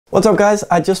What's up guys,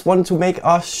 I just wanted to make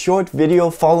a short video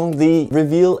following the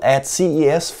reveal at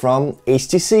CES from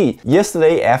HTC.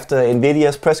 Yesterday after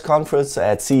Nvidia's press conference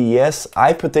at CES,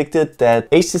 I predicted that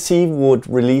HTC would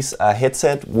release a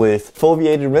headset with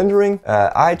foveated rendering,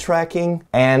 eye tracking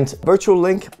and virtual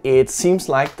link. It seems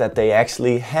like that they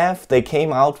actually have. They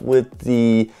came out with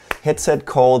the headset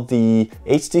called the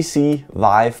HTC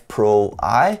Vive Pro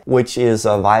Eye, which is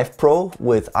a Vive Pro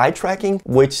with eye tracking,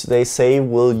 which they say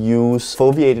will use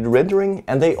foveated rendering,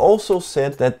 and they also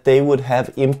said that they would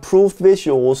have improved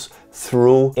visuals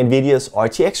through Nvidia's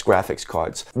RTX graphics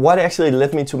cards. What actually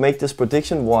led me to make this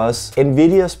prediction was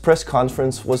Nvidia's press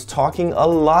conference was talking a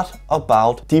lot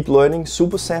about deep learning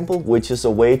super sample, which is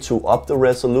a way to up the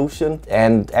resolution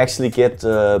and actually get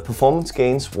performance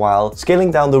gains while scaling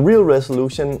down the real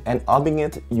resolution and upping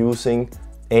it using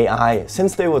AI.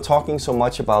 Since they were talking so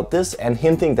much about this and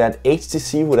hinting that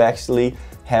HTC would actually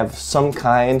have some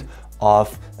kind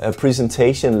of a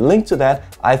presentation linked to that,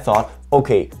 I thought,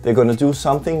 okay, they're going to do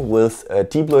something with a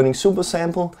deep learning super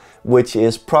sample, which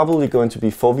is probably going to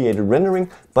be foveated rendering.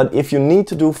 But if you need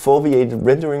to do foveated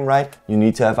rendering right, you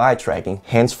need to have eye tracking.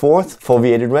 Henceforth,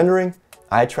 foveated rendering,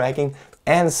 eye tracking.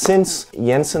 And since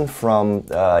Jensen from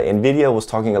Nvidia was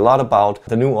talking a lot about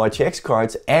the new RTX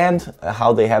cards and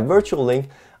how they have virtual link,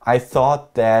 I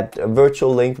thought that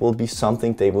virtual link will be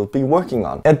something they will be working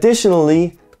on.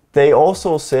 Additionally, they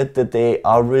also said that they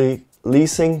are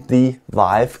releasing the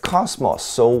Vive Cosmos.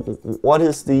 So what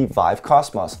is the Vive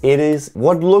Cosmos? It is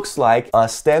what looks like a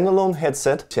standalone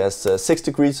headset. It has 6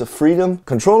 degrees of freedom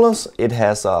controllers. It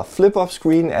has a flip-up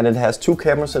screen and it has 2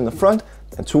 cameras in the front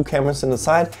and 2 cameras in the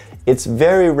side. It's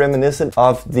very reminiscent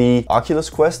of the Oculus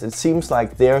Quest. It seems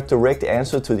like their direct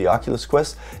answer to the Oculus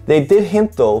Quest. They did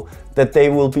hint though that they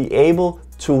will be able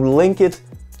to link it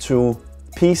to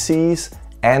PCs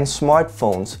and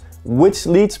smartphones, which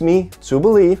leads me to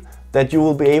believe that you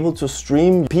will be able to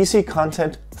stream PC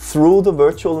content through the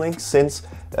virtual link, since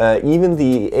even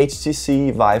the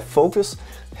HTC Vive Focus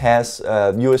has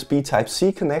a USB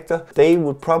Type-C connector. They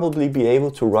would probably be able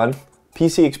to run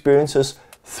PC experiences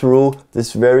through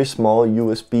this very small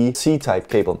USB-C type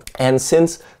cable. And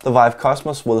since the Vive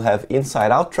Cosmos will have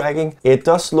inside-out tracking, it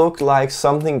does look like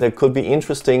something that could be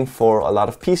interesting for a lot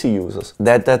of PC users.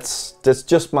 That's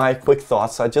just my quick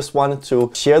thoughts. I just wanted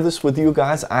to share this with you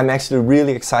guys. I'm actually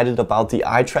really excited about the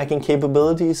eye tracking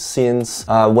capabilities, since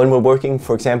when we're working,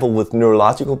 for example, with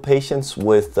neurological patients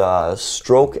with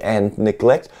stroke and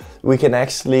neglect, we can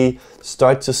actually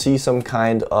start to see some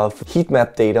kind of heat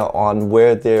map data on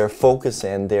where their focus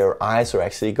and their eyes are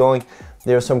actually going.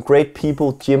 There are some great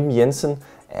people, Jim Jensen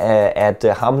at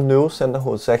the Hammond Neurocenter,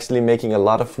 who's actually making a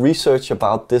lot of research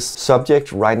about this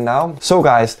subject right now. So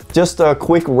guys, just a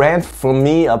quick rant from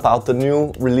me about the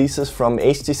new releases from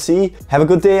HTC. Have a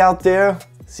good day out there.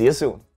 See you soon.